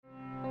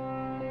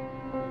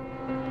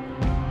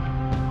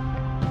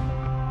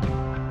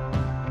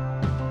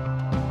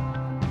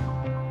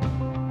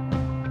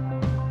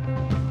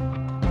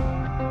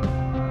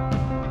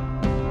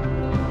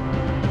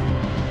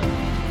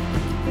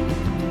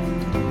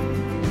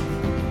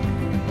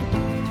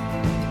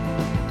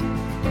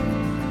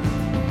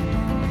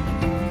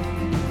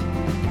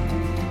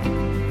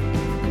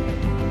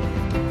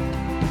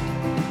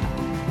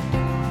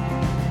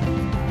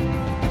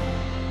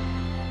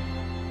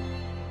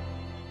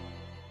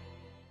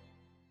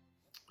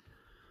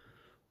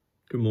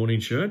Good morning,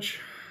 church.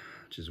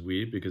 Which is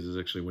weird because it's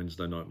actually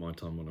Wednesday night my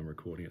time when I'm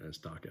recording it and it's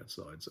dark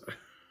outside. So,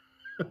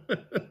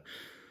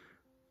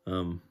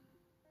 if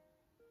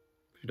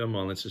you don't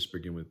mind, let's just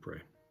begin with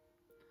prayer.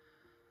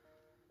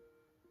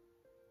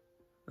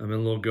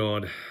 Amen, Lord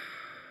God.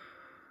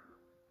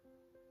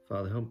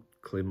 Father, help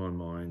clear my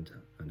mind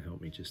and help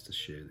me just to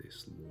share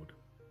this, Lord.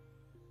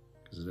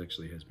 Because it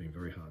actually has been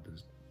very hard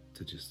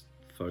to just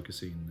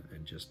focus in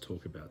and just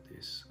talk about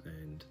this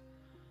and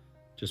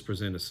just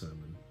present a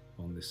sermon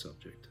on this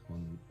subject,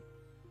 on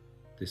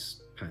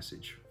this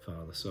passage,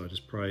 Father. So I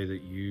just pray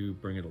that you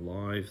bring it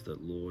alive,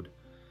 that, Lord,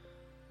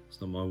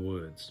 it's not my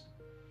words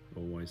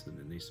always, that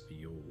it needs to be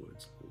your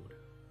words, Lord.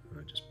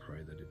 And I just pray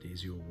that it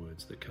is your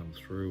words that come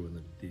through and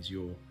that it is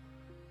your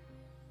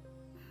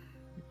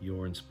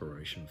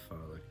inspiration,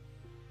 Father.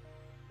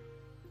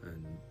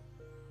 And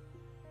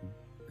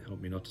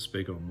help me not to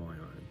speak on my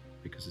own,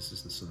 because this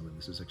is the sermon.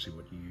 This is actually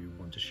what you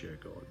want to share,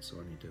 God. So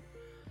I need to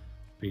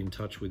be in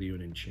touch with you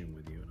and in tune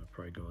with you. And I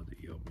pray, God, that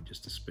you help me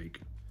just to speak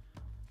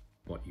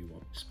what you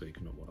want me to speak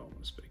and not what I want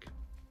to speak.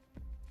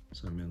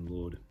 So, amen,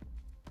 Lord.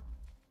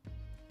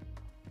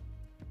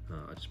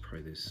 I just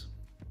pray this,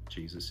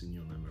 Jesus, in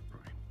your name I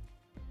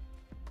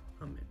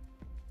pray.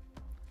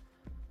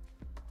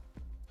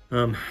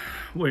 Amen.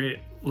 We're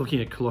looking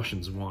at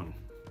Colossians 1.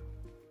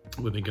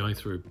 We've been going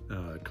through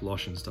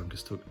Colossians. Duncan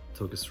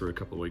took us through a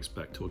couple of weeks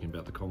back talking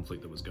about the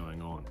conflict that was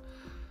going on,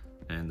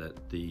 and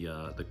that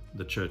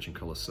the church in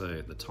Colossae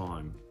at the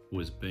time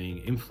was being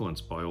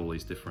influenced by all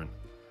these different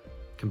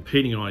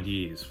competing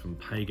ideas, from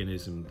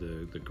paganism,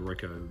 the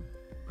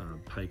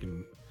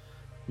Greco-pagan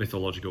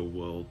mythological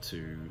world,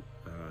 to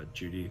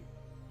Judaic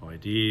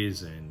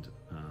ideas, and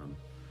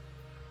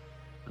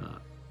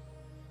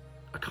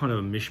a kind of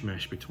a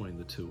mishmash between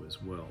the two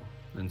as well.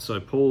 And so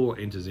Paul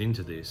enters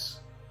into this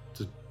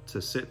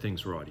to set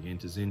things right. He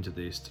enters into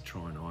this to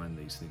try and iron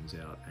these things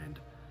out and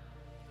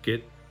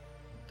get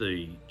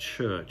the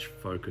church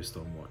focused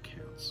on what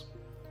counts.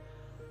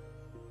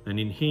 And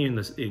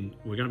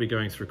we're going to be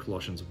going through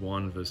Colossians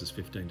 1 verses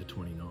 15 to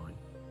 29.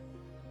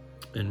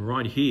 And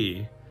right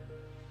here,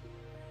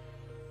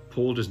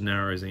 Paul just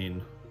narrows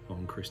in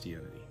on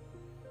Christianity.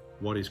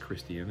 What is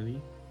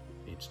Christianity?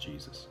 It's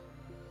Jesus.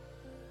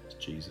 It's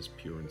Jesus,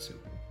 pure and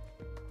simple.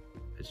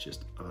 It's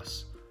just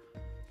us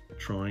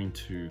trying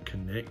to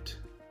connect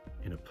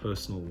in a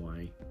personal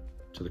way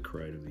to the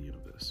creator of the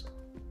universe.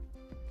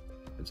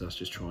 It's us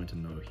just trying to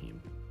know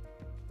him.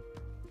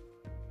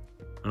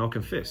 And I'll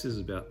confess, this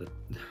is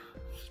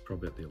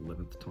probably about the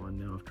 11th time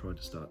now I've tried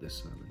to start this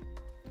sermon.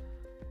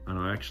 And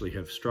I actually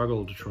have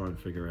struggled to try and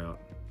figure out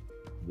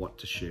what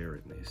to share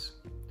in this.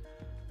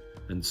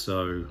 And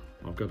so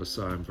I've got to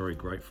say I'm very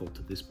grateful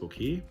to this book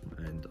here,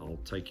 and I'll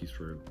take you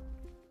through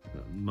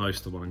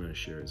most of what I'm going to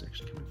share is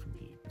actually coming from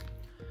here.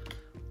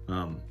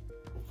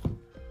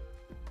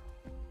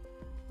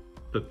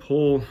 But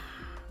Paul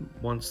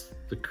wants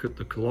the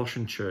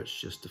Colossian church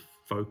just to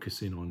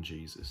focus in on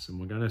Jesus. And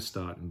we're going to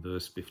start in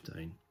verse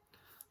 15.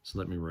 So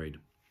let me read.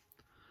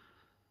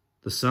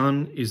 The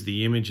Son is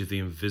the image of the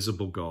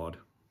invisible God,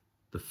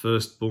 the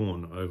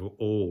firstborn over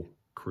all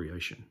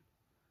creation.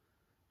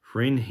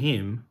 For in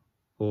him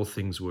all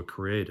things were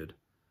created,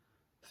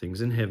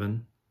 things in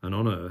heaven and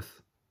on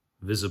earth,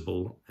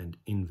 visible and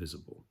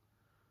invisible.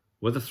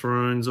 Whether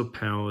thrones or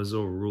powers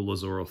or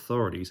rulers or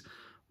authorities,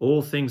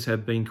 all things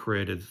have been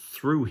created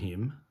through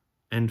him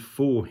and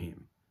for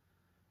him.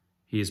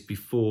 He is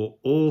before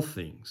all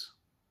things,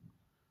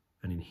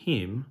 and in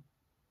him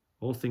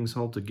all things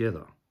hold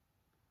together.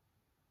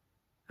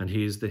 And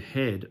he is the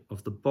head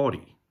of the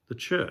body, the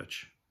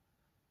church.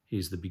 He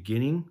is the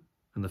beginning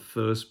and the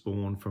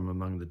firstborn from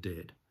among the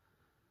dead,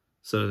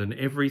 so that in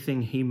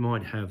everything he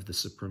might have the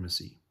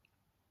supremacy.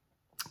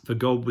 For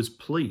God was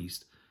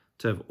pleased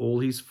to have all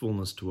his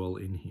fullness dwell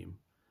in him,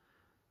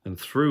 and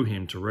through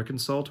him to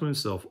reconcile to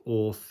himself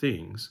all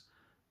things,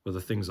 whether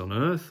things on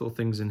earth or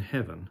things in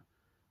heaven,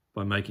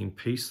 by making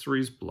peace through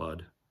his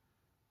blood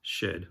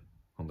shed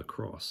on the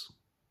cross.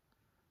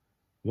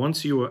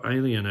 Once you were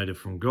alienated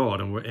from God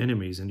and were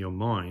enemies in your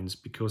minds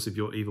because of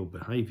your evil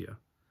behavior,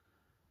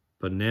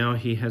 but now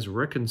he has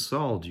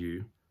reconciled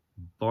you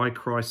by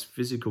Christ's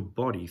physical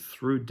body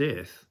through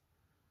death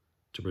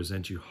to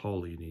present you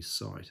holy in his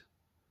sight,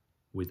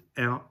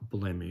 without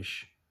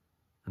blemish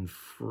and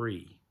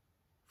free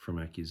from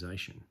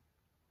accusation.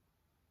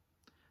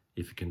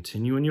 If you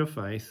continue in your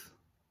faith,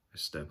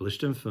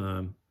 established and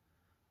firm,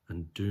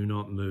 and do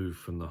not move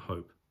from the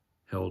hope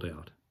held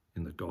out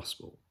in the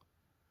gospel.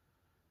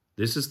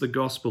 This is the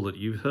gospel that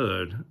you've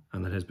heard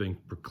and that has been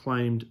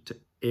proclaimed to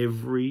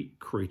every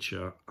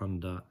creature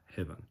under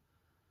heaven,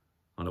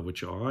 under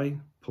which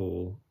I,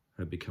 Paul,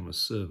 have become a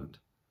servant.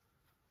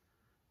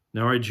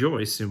 Now I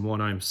rejoice in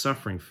what I am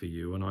suffering for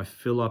you, and I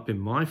fill up in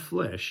my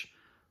flesh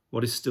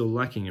what is still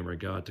lacking in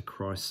regard to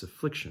Christ's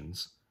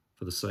afflictions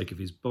for the sake of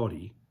his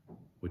body,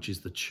 which is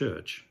the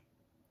church.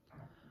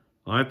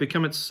 I have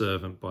become its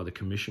servant by the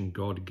commission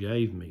God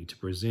gave me to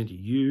present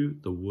you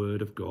the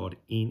word of God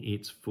in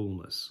its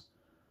fullness,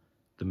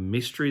 the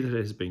mystery that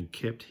has been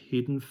kept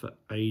hidden for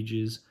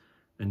ages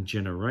and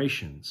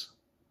generations,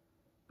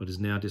 but is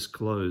now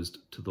disclosed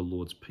to the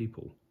Lord's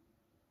people.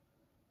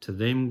 To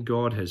them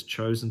God has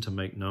chosen to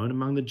make known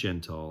among the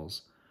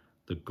Gentiles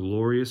the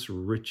glorious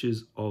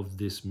riches of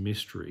this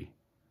mystery,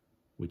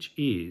 which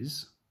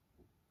is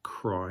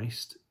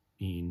Christ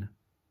in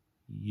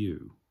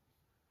you,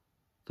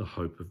 the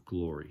hope of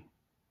glory.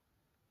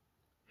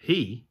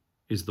 He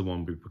is the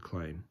one we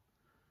proclaim,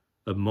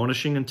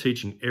 admonishing and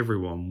teaching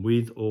everyone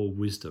with all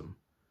wisdom,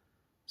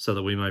 so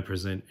that we may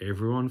present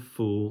everyone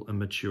full and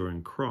mature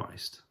in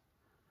Christ.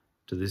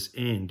 To this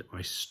end,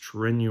 I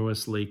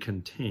strenuously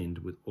contend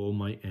with all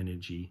the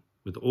energy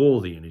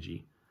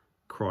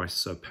Christ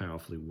so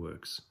powerfully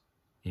works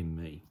in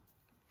me.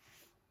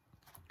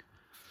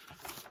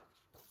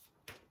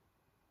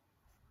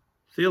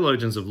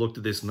 Theologians have looked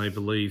at this and they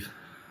believe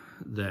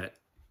that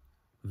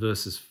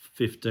verses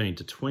 15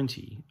 to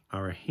 20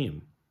 are a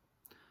hymn.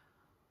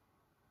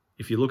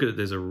 If you look at it,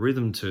 there's a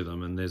rhythm to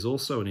them, and there's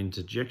also an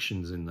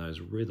interjections in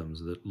those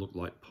rhythms that look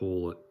like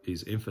Paul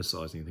is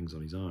emphasizing things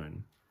on his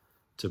own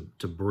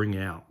to bring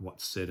out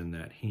what's said in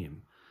that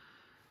hymn.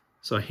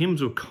 So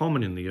hymns were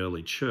common in the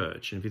early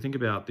church, and if you think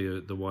about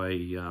the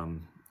way our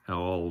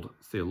old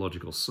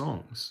theological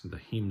songs, the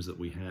hymns that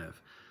we have,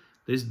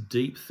 there's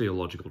deep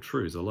theological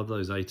truths. I love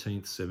those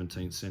 18th,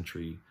 17th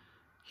century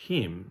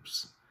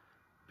hymns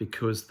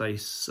because they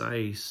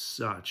say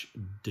such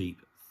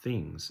deep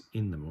things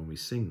in them when we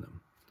sing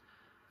them.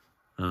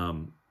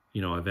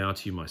 I Vow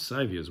to You, My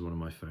Saviour is one of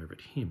my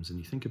favourite hymns, and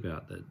you think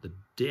about the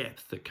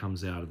depth that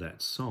comes out of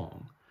that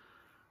song,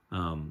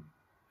 and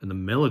the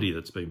melody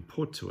that's been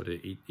put to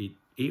it.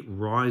 It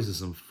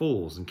rises and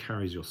falls and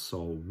carries your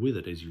soul with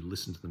it as you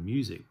listen to the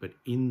music, but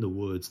in the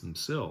words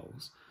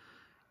themselves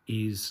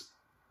is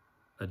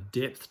a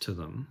depth to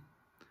them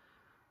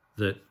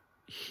that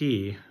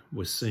here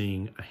we're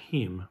seeing a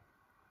hymn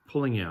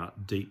pulling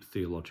out deep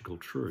theological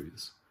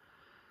truths.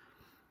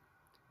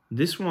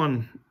 This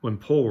one, when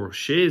Paul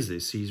shares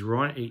this,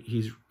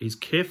 he's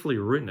carefully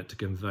written it to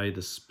convey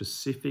the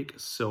specific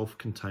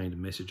self-contained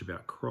message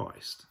about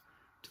Christ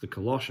to the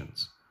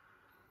Colossians.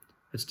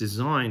 It's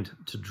designed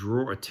to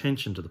draw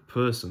attention to the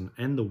person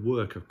and the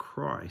work of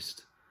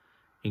Christ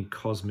in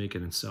cosmic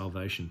and in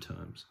salvation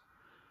terms.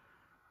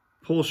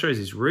 Paul shows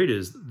his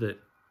readers that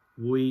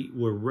we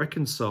were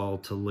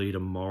reconciled to lead a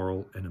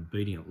moral and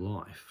obedient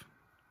life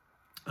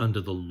under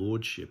the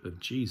lordship of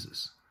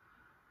Jesus.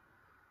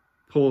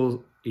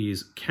 Paul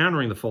is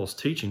countering the false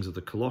teachings that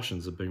the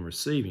Colossians have been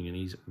receiving, and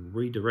he's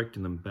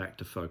redirecting them back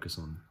to focus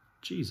on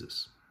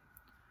Jesus.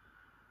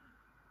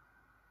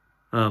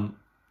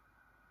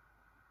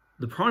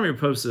 The primary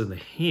purpose of the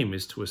hymn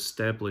is to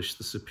establish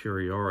the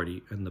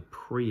superiority and the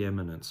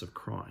preeminence of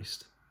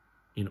Christ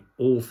in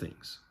all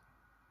things,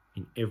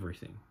 in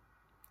everything,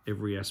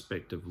 every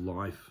aspect of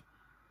life,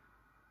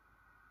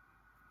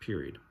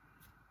 period.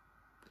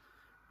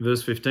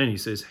 Verse 15, he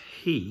says,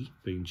 He,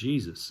 being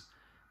Jesus,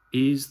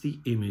 is the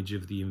image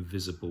of the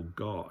invisible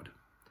God.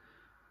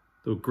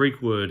 The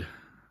Greek word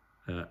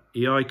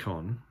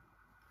icon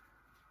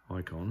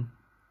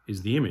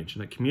is the image,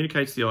 and it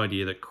communicates the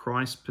idea that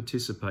Christ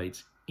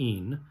participates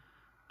in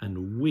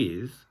and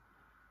with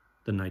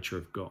the nature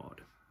of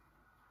God.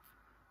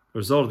 The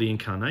result of the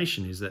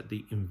incarnation is that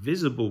the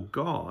invisible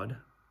God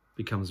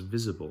becomes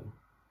visible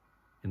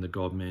in the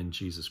God-man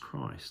Jesus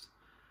Christ.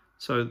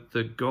 So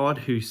the God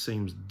who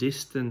seems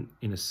distant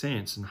in a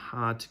sense and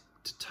hard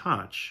to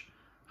touch,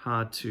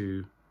 hard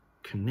to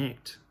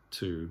connect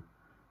to,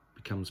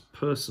 becomes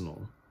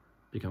personal,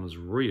 becomes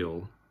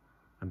real,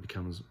 and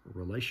becomes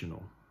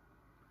relational.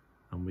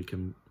 And we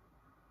can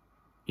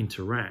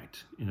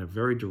interact in a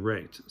very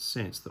direct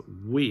sense that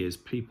we as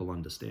people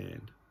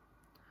understand.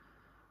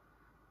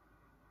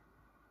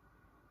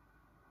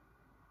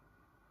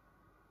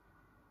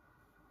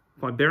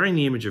 By bearing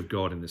the image of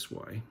God in this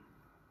way,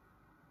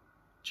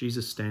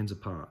 Jesus stands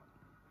apart.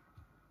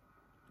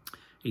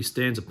 He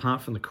stands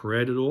apart from the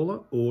created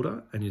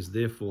order and is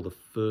therefore the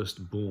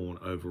firstborn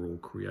over all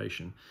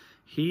creation.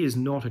 He is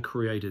not a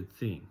created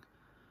thing.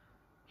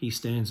 He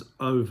stands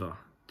over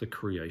the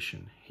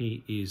creation.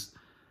 He is,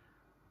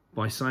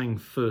 by saying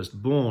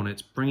firstborn,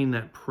 it's bringing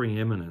that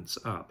preeminence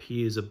up.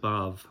 He is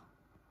above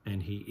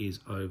and he is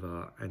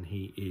over and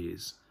he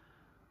is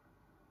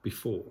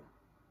before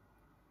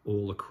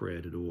all the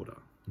created order.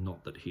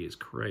 Not that he is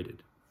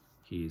created.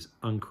 He is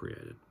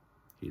uncreated.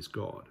 He is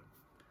God.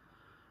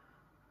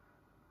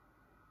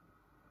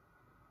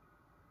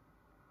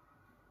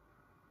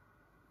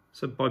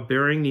 So by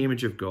bearing the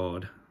image of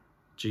God,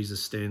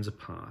 Jesus stands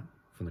apart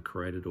from the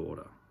created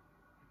order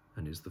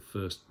and is the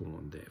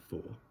firstborn,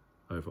 therefore,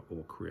 over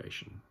all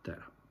creation, that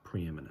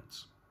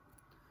preeminence.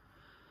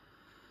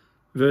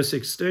 Verse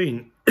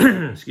 16,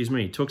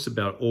 talks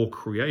about all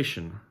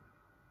creation,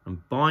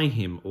 and by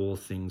him all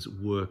things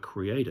were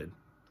created,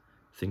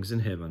 things in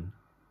heaven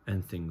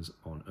and things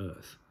on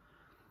earth.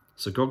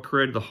 So God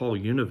created the whole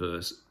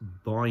universe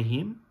by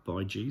him,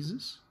 by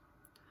Jesus,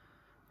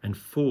 and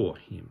for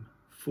him,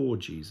 for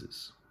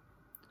Jesus.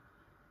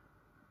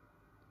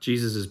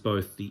 Jesus is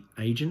both the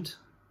agent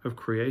of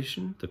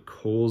creation, the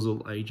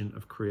causal agent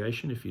of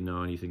creation. If you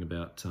know anything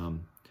about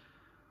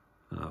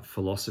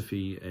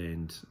philosophy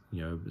and,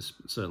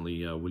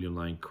 certainly William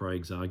Lane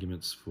Craig's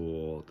arguments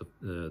for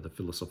the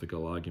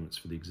philosophical arguments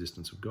for the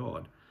existence of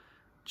God,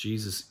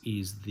 Jesus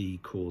is the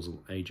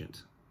causal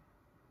agent.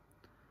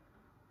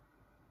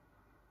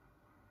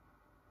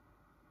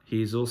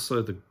 He is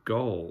also the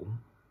goal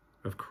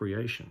of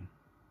creation.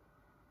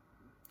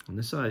 And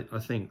this, I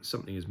think,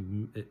 something is,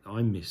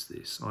 I miss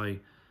this. I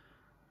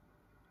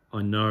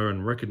know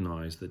and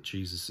recognize that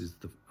Jesus is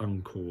the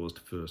uncaused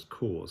first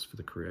cause for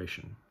the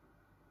creation.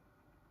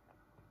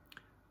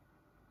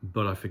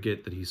 But I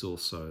forget that he's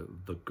also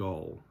the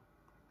goal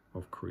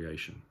of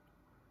creation.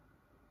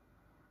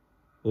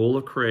 All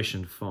of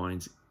creation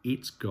finds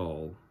its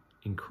goal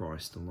in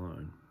Christ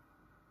alone.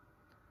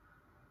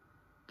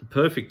 The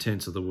perfect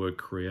tense of the word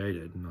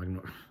created,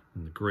 and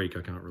in the Greek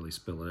I can't really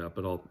spell it out,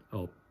 but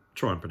I'll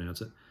try and pronounce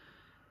it.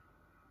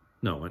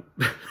 No, I won't.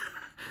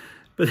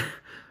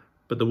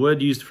 But the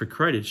word used for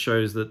created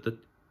shows that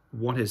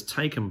what has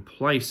taken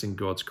place in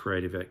God's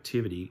creative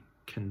activity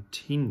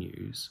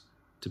continues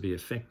to be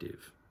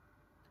effective.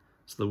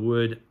 So the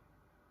word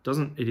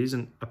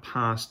isn't a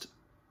past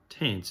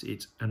tense,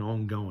 it's an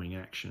ongoing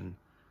action.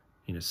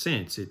 In a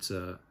sense, it's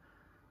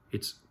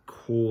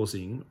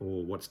causing,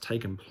 or what's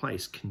taken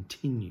place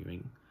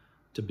continuing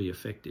to be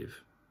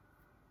effective.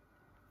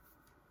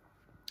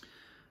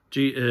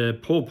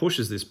 Paul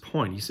pushes this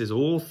point. He says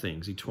all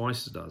things, he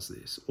twice does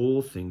this,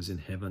 all things in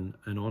heaven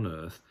and on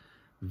earth,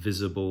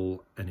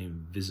 visible and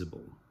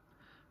invisible,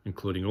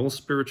 including all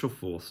spiritual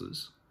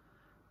forces,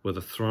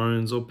 whether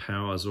thrones or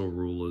powers or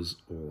rulers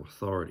or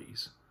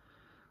authorities.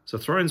 So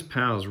thrones,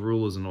 powers,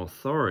 rulers and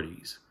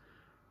authorities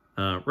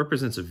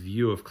represents a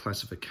view of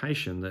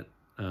classification that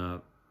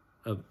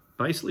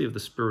basically of the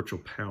spiritual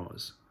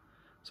powers.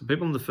 So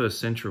people in the first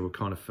century were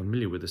kind of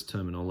familiar with this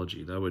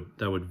terminology.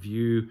 They would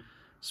view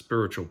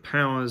spiritual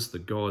powers, the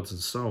gods and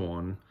so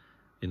on,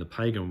 in the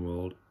pagan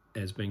world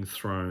as being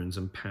thrones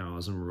and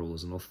powers and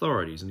rulers and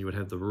authorities. And you would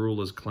have the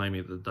rulers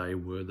claiming that they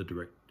were the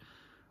direct,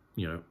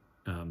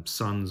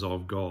 sons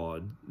of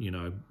God,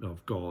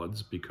 of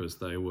gods, because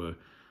they were,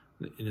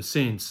 in a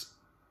sense,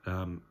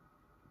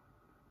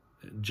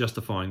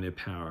 justifying their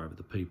power over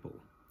the people.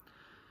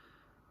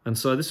 And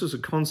so this was a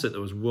concept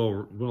that was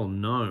well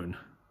known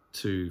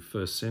to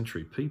first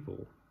century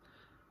people.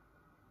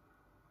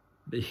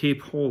 But here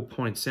Paul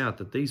points out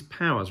that these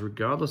powers,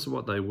 regardless of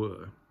what they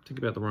were, think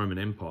about the Roman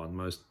Empire, the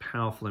most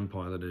powerful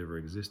empire that ever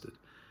existed.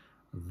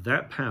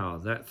 That power,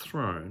 that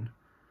throne,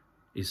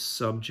 is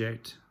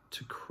subject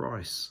to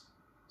Christ's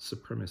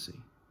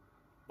supremacy.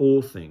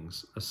 All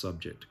things are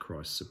subject to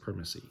Christ's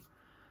supremacy,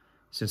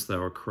 since they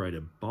were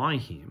created by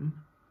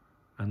him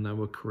and they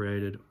were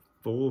created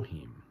for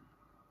him.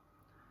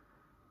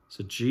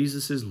 So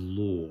Jesus is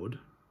Lord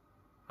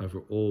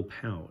over all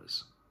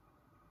powers.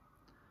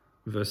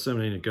 In verse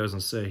 17 it goes on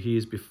to say, he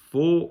is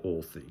before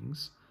all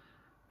things,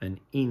 and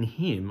in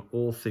him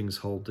all things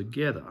hold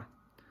together.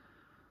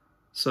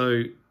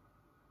 So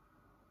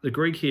the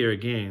Greek here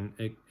again,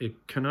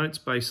 it connotes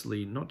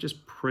basically not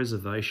just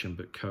preservation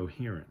but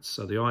coherence.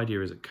 So the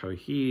idea is it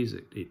coheres,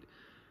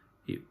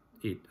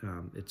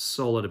 it's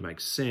solid, it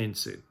makes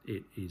sense,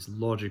 it is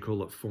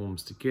logical, it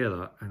forms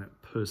together, and it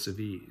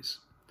perseveres.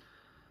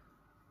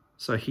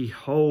 So he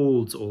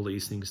holds all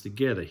these things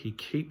together. He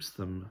keeps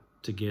them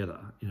together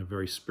in a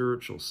very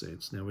spiritual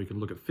sense. Now we can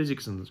look at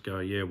physics and go,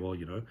 yeah, well,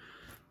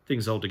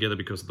 things hold together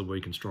because of the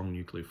weak and strong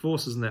nuclear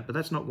forces and that, but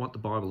that's not what the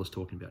Bible is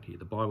talking about here.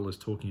 The Bible is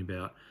talking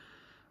about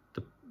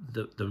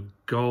the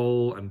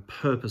goal and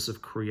purpose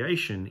of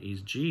creation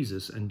is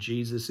Jesus, and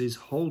Jesus is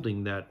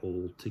holding that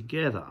all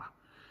together.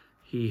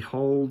 He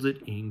holds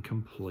it in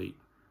complete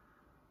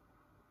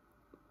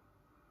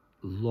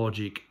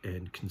logic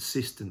and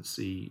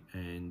consistency.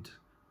 And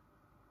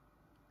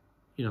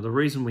the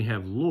reason we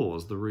have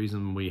laws, the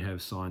reason we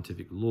have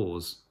scientific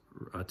laws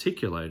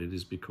articulated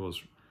is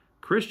because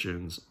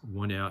Christians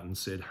went out and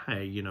said,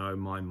 hey,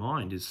 my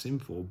mind is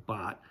sinful,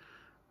 but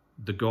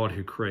the God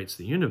who creates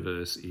the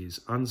universe is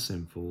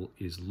unsinful,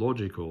 is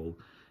logical,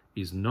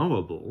 is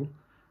knowable,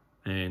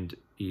 and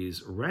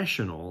is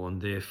rational,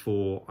 and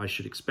therefore I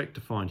should expect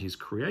to find his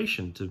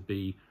creation to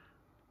be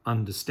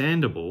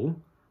understandable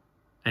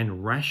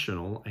and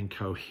rational and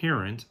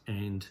coherent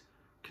and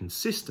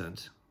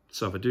consistent.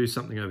 So if I do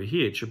something over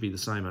here, it should be the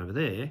same over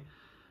there.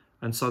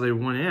 And so they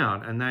went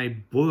out and they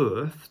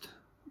birthed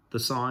the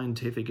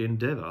scientific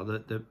endeavor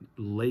that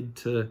led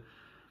to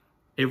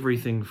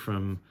everything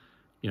from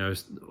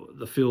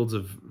the fields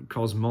of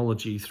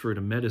cosmology through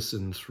to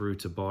medicine, through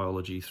to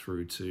biology,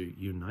 through to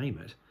you name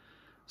it.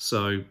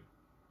 So,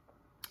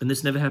 and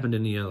this never happened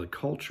in any other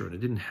culture, and it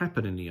didn't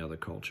happen in any other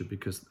culture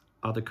because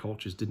other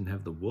cultures didn't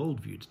have the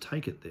worldview to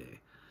take it there.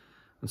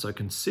 And so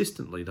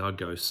consistently they'd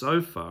go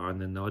so far and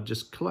then they'd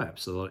just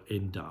collapse. So they'd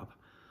end up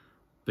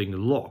being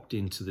locked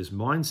into this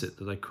mindset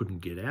that they couldn't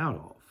get out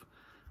of.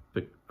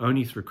 But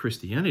only through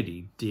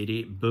Christianity did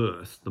it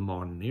birth the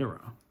modern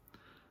era.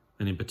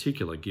 and in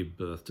particular give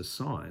birth to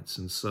science.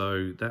 And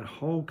so that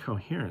whole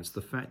coherence,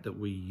 the fact that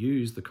we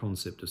use the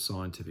concept of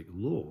scientific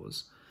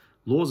laws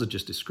are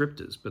just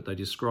descriptors, but they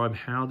describe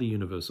how the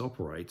universe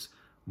operates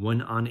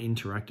when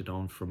uninteracted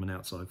on from an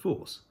outside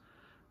force.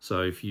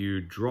 So if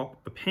you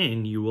drop a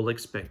pen, you will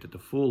expect it to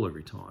fall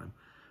every time.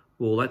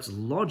 Well, that's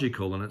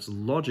logical, and it's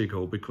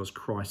logical because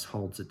Christ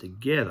holds it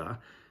together.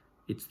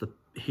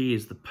 He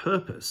is the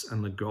purpose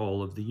and the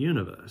goal of the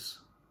universe.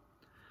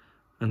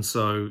 And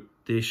so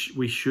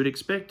we should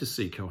expect to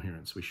see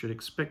coherence. We should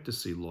expect to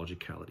see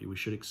logicality. We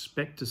should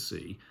expect to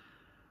see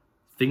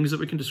things that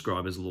we can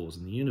describe as laws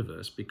in the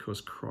universe,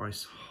 because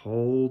Christ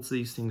holds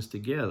these things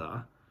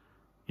together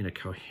in a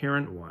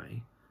coherent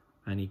way,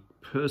 and he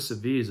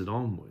perseveres it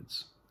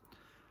onwards.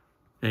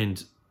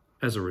 And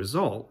as a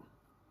result,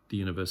 the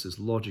universe is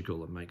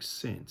logical. It makes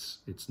sense.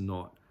 It's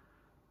not,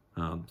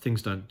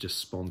 things don't just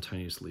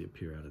spontaneously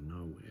appear out of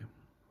nowhere.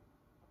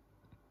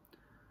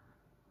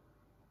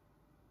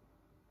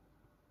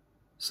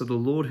 So the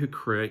Lord who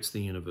creates the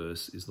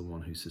universe is the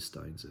one who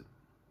sustains it.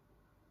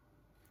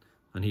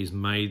 And he's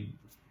made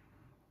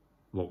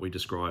what we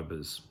describe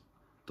as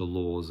the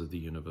laws of the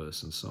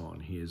universe and so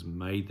on. He has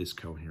made this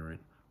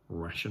coherent,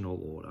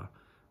 rational order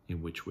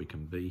in which we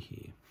can be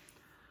here.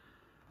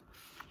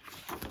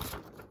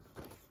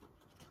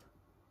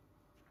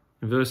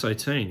 In verse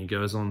 18, he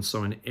goes on,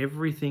 so in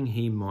everything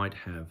he might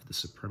have the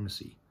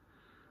supremacy.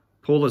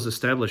 Paul has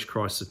established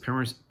Christ's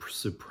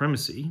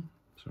supremacy.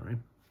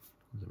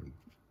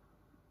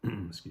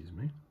 Excuse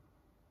me.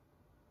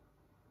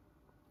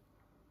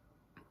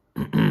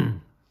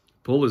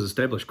 Paul has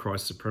established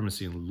Christ's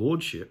supremacy and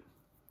lordship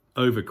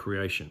over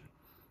creation.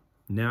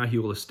 Now he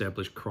will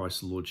establish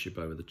Christ's lordship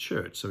over the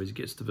church. So as he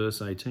gets to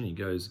verse 18, he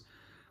goes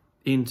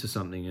into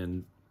something,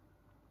 and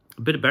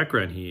a bit of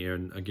background here,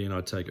 and again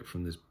I take it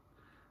from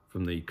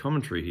the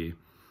commentary here.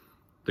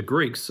 The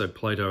Greeks, so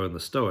Plato and the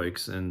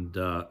Stoics, and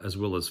as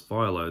well as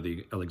Philo,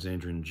 the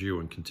Alexandrian Jew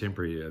and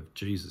contemporary of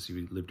Jesus,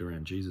 he lived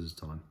around Jesus'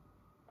 time.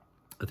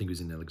 I think he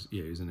was in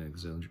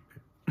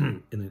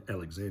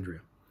Alexandria.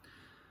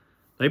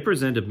 They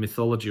presented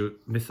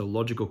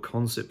mythological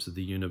concepts of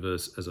the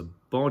universe as a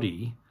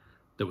body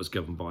that was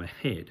governed by a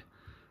head.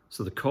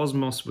 So the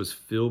cosmos was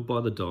filled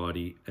by the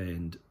deity,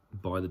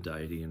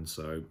 and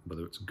so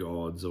whether it's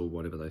gods or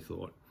whatever they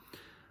thought,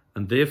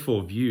 and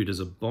therefore viewed as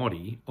a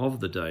body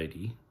of the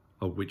deity,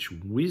 of which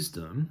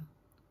wisdom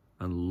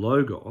and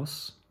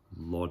logos,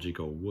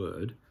 logical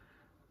word,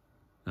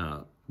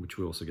 which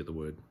we also get the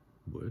word,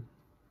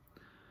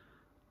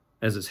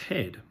 as its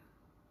head.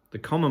 The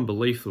common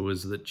belief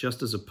was that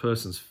just as a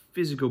person's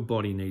physical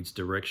body needs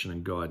direction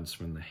and guidance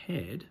from the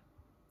head,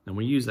 and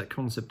we use that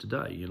concept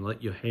today,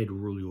 let your head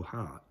rule your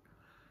heart.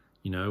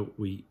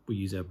 We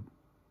use our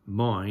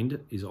mind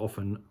is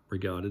often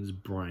regarded as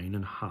brain,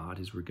 and heart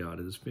is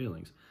regarded as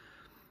feelings.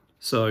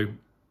 So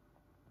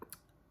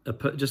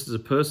just as a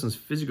person's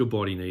physical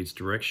body needs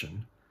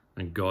direction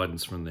and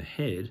guidance from the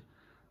head,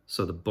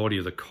 so the body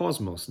of the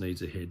cosmos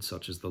needs a head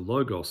such as the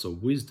logos or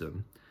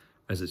wisdom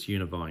as its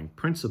unifying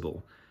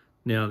principle.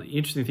 Now, the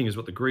interesting thing is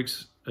what the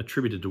Greeks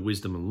attributed to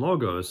wisdom and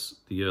logos,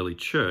 the early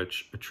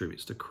church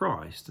attributes to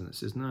Christ. And it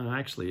says, no,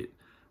 actually,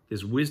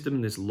 there's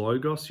wisdom, this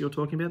logos you're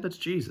talking about, that's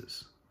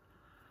Jesus.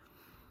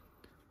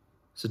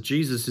 So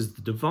Jesus is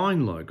the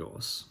divine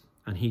logos,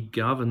 and he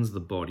governs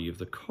the body of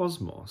the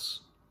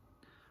cosmos.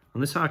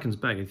 And this harkens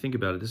back, and think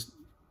about it, this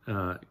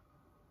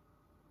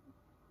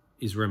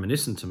is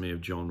reminiscent to me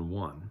of John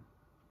 1.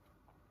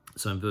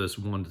 So in verse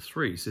 1 to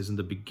 3, it says, in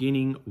the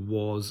beginning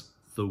was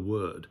the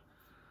Word,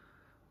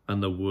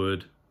 and the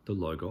Word, the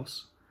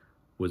Logos,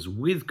 was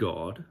with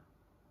God,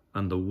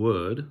 and the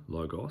Word,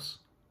 Logos,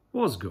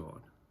 was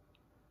God.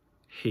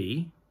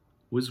 He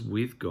was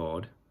with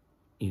God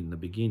in the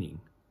beginning,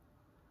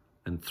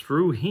 and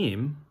through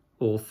him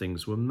all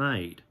things were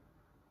made.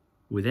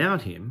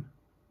 Without him,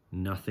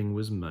 nothing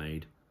was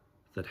made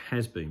that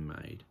has been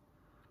made.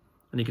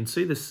 And you can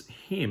see this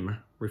hymn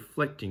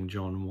reflecting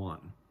John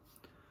 1.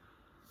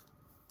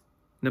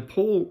 Now,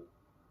 Paul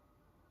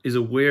is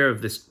aware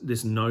of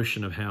this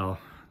notion of how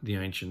the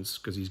ancients,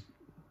 because he's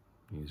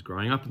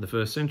growing up in the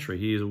first century,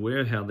 he is aware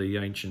of how the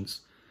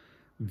ancients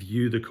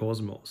view the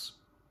cosmos.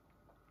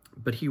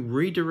 But he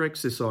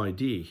redirects this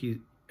idea, he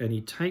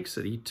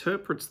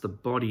interprets the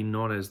body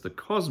not as the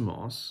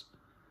cosmos,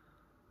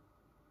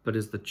 but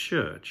as the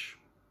church.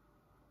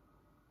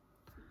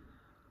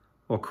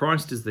 While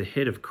Christ is the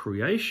head of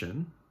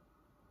creation,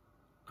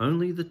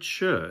 only the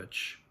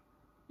church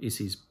is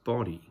his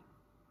body,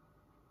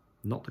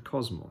 not the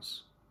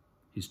cosmos,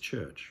 his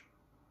church.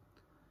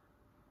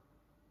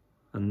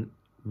 And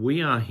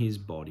we are his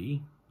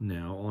body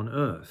now on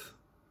earth.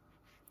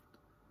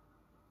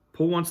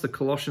 Paul wants the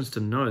Colossians to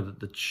know that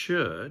the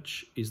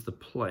church is the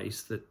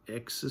place that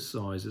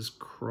exercises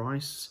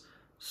Christ's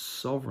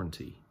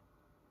sovereignty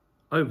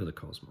over the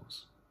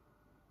cosmos.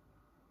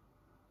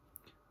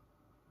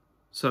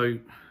 So, and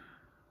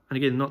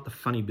again, not the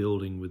funny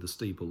building with the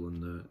steeple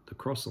and the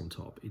cross on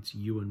top. It's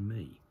you and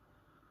me.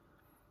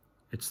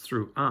 It's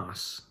through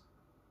us,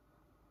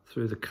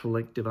 through the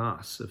collective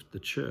us of the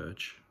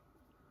church,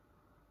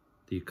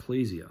 the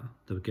ecclesia,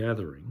 the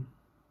gathering,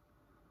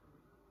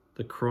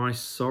 that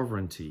Christ's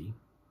sovereignty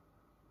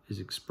is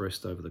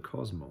expressed over the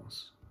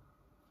cosmos.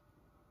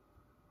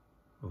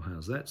 Well,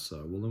 how's that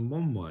so? Well, in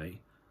one way,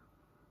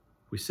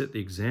 we set the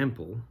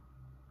example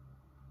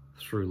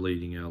through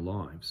leading our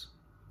lives.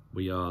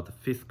 We are the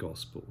fifth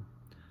gospel.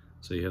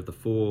 So you have the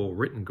 4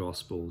 written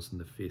gospels and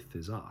the 5th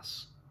is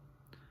us.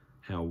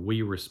 How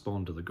we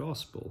respond to the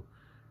gospel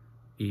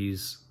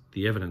is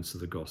the evidence of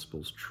the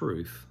gospel's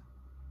truth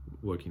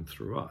working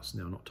through us.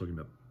 Now, I'm not talking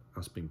about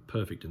us being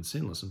perfect and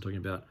sinless. I'm talking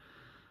about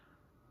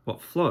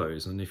what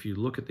flows. And if you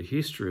look at the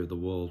history of the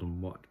world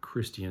and what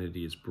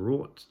Christianity has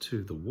brought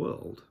to the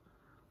world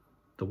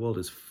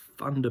is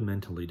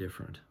fundamentally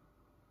different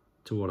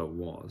to what it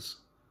was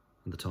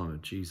at the time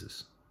of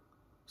Jesus,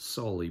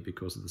 solely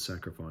because of the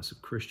sacrifice of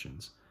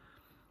Christians.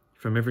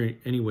 From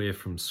anywhere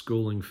from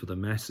schooling for the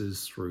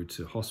masses through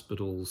to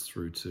hospitals,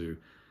 through to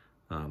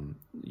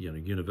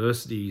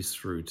universities,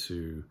 through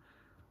to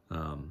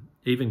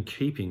even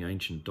keeping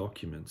ancient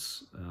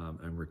documents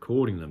and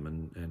recording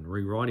them and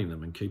rewriting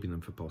them and keeping them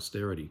for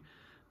posterity,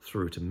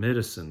 through to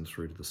medicine,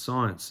 through to the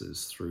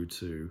sciences, through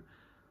to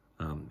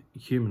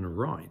human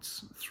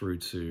rights, through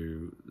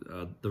to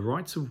the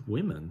rights of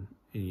women.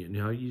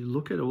 You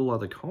look at all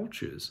other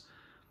cultures,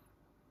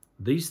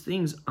 these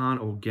things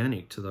aren't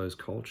organic to those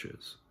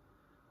cultures.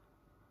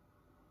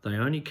 They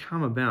only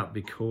come about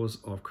because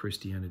of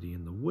Christianity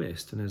in the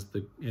West. And as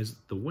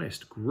the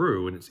West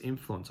grew and its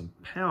influence and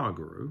power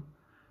grew,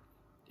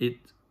 it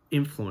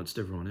influenced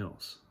everyone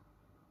else.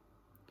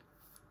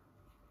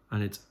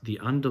 And it's the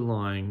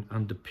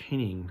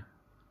underpinning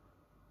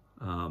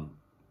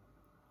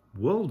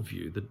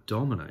worldview that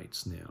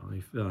dominates now.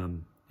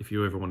 If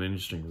you ever want an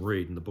interesting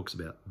read, and the book's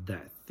about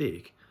that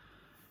thick,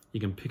 you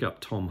can pick up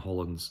Tom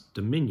Holland's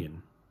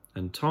Dominion.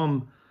 And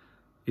Tom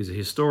is a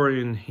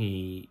historian.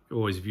 He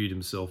always viewed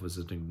himself as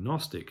an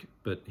agnostic,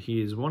 but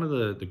he is one of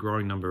the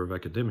growing number of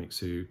academics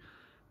who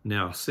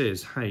now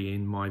says, hey,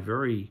 in my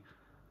very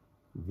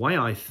way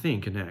I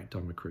think and act,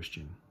 I'm a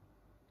Christian,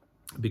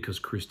 because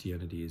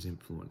Christianity has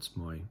influenced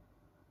my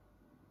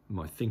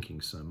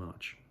thinking so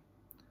much.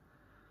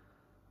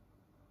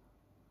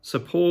 So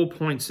Paul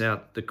points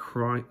out that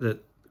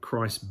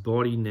Christ's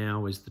body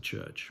now is the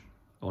church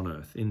on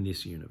earth, in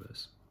this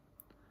universe.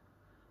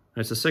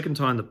 And it's the second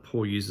time that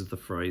Paul uses the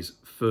phrase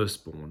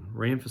firstborn,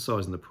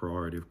 re-emphasizing the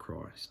priority of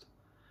Christ.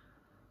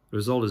 The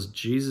result is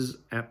Jesus'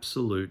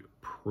 absolute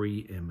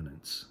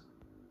preeminence.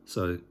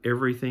 So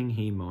everything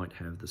he might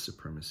have the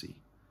supremacy.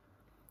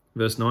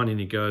 Verse 19,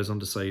 he goes on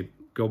to say,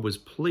 God was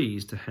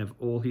pleased to have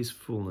all his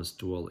fullness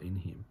dwell in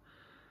him.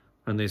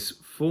 And this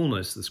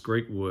fullness, this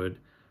Greek word,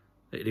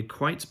 it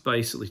equates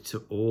basically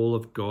to all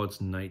of God's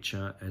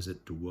nature as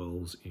it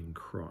dwells in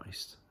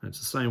Christ. And it's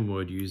the same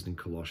word used in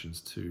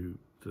Colossians 2,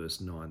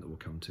 verse 9 that we'll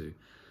come to.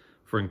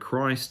 For in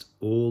Christ,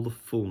 all the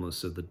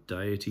fullness of the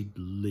deity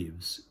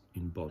lives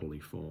in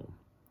bodily form.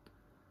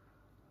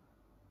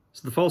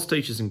 So the false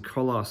teachers in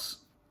Colossae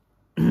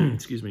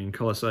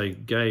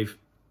gave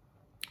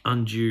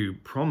undue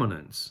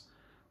prominence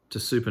to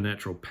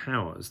supernatural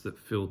powers that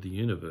filled the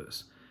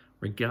universe,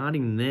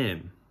 regarding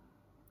them,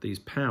 these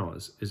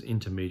powers, as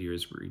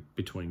intermediaries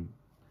between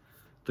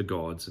the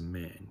gods and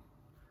man.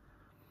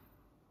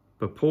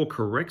 But Paul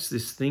corrects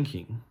this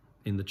thinking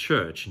in the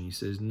church, and he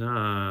says,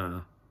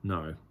 no.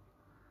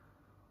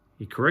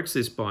 He corrects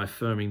this by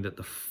affirming that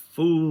the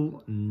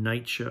full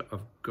nature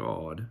of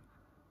God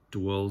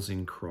dwells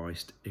in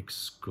Christ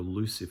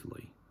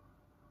exclusively.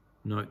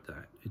 Note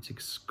that. It's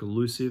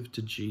exclusive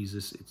to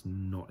Jesus. It's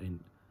not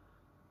in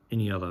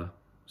any other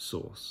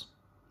source.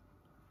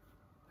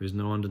 There is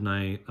no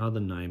other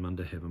name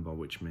under heaven by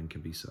which men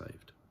can be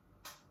saved.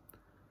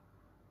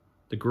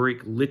 The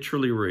Greek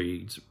literally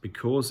reads,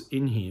 because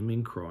in him,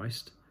 in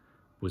Christ,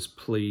 was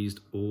pleased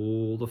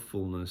all the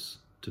fullness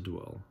to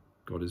dwell.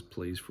 God is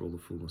pleased for all the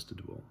fullness to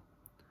dwell.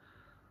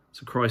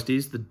 So Christ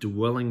is the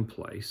dwelling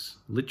place,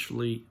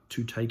 literally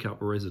to take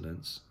up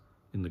residence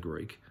in the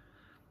Greek.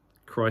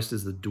 Christ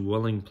is the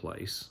dwelling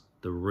place,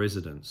 the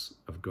residence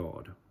of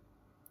God.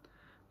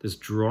 This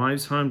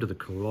drives home to the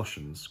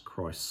Colossians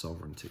Christ's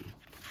sovereignty.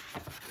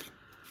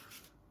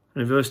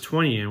 And in verse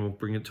 20, and we'll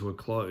bring it to a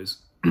close,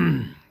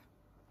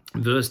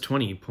 verse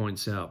 20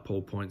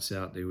 Paul points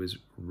out there was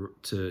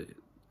to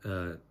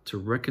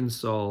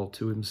reconcile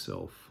to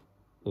himself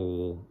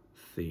all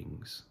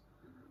things.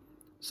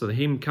 So the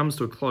hymn comes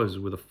to a close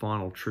with a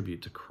final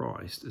tribute to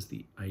Christ as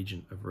the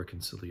agent of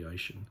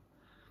reconciliation.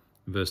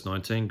 In verse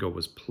 19, God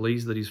was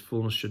pleased that his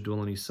fullness should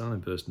dwell in his Son.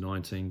 In verse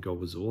 19, God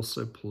was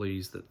also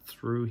pleased that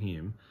through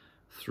him,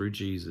 through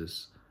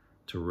Jesus,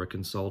 to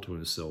reconcile to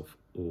himself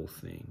all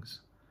things.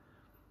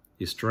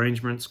 The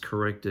estrangement's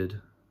corrected,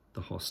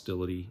 the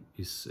hostility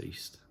is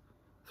ceased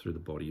through the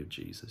body of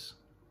Jesus.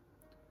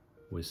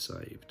 We're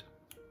saved.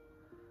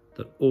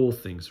 That all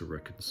things are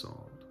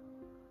reconciled,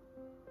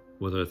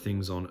 whether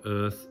things on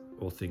earth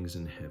or things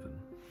in heaven.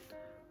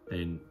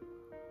 And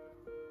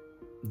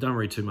don't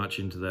read too much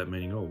into that,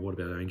 meaning, what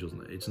about angels?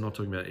 It's not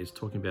talking about, it's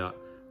talking about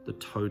the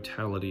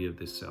totality of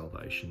this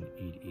salvation.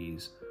 It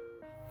is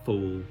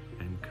full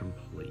and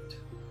complete.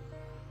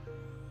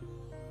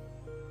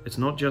 It's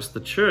not just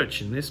the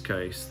church in this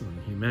case,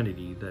 and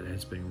humanity, that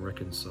has been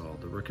reconciled.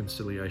 The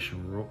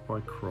reconciliation wrought by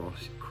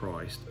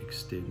Christ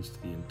extends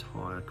to the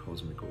entire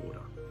cosmic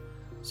order.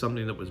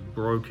 Something that was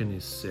broken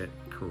is set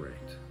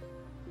correct.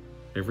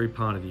 Every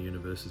part of the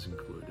universe is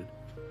included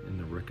in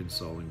the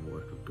reconciling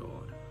work of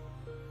God.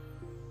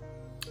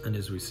 And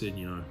as we said,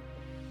 the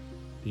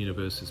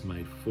universe is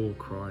made for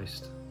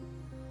Christ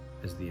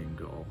as the end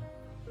goal.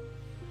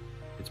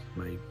 It's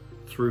made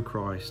through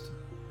Christ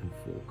and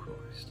for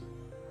Christ.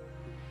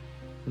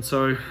 And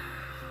so,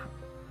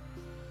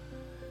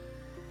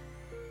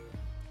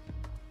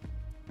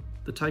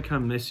 the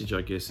take-home message,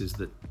 I guess, is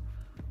that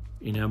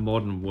in our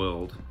modern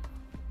world,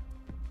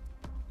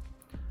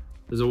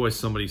 there's always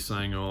somebody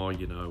saying,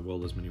 well,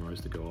 there's many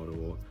ways to God,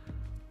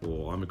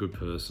 or I'm a good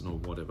person, or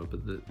whatever. But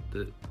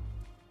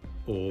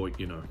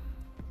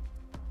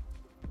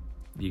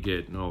you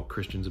get,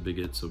 Christians are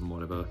bigots, or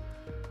whatever.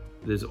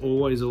 There's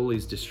always all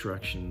these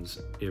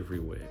distractions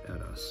everywhere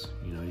at us.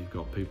 You've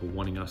got people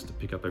wanting us to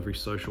pick up every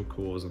social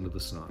cause under the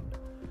sun.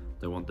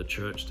 They want the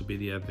church to be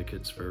the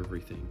advocates for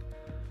everything.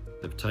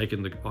 They've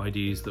taken the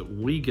ideas that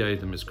we gave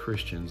them as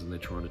Christians and they're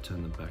trying to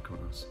turn them back on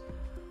us.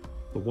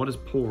 But what does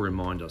Paul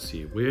remind us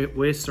here?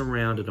 We're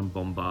surrounded and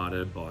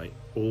bombarded by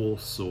all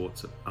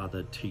sorts of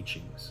other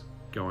teachings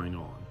going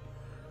on.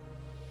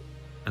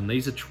 And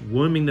these are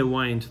worming their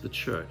way into the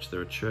church. There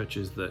are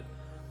churches that,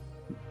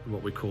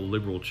 what we call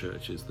liberal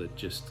churches, that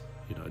just,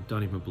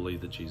 don't even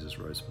believe that Jesus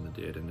rose from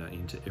the dead and are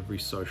into every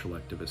social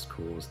activist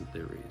cause that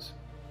there is.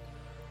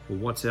 Well,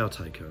 what's our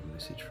take-home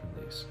message from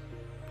this?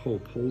 Paul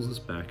pulls us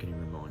back and he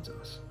reminds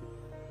us,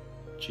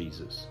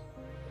 Jesus.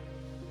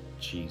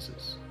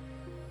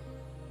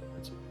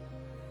 Let's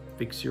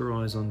fix your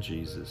eyes on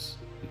Jesus,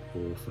 the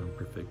author and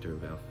perfecter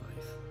of our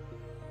faith,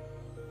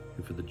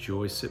 who for the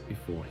joy set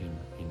before him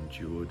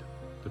endured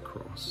the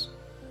cross,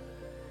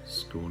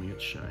 scorning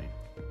its shame,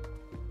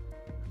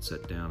 and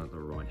sat down at the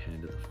right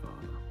hand of the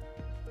Father.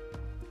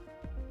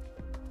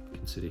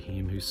 Consider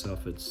him who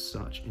suffered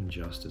such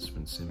injustice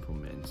from sinful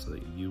men, so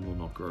that you will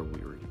not grow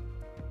weary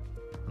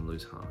and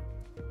lose heart.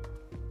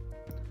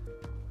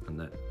 And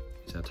that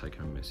is our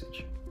take-home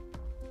message.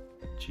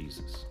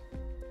 Jesus.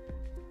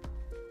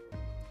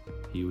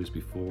 He who is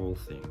before all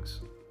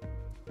things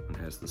and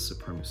has the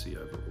supremacy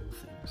over all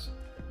things.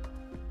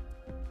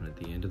 And at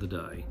the end of the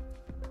day,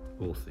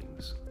 all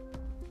things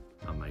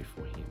are made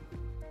for him.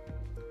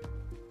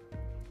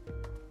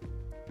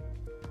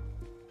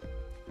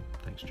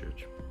 Thanks,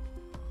 church.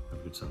 Have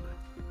a good Sunday.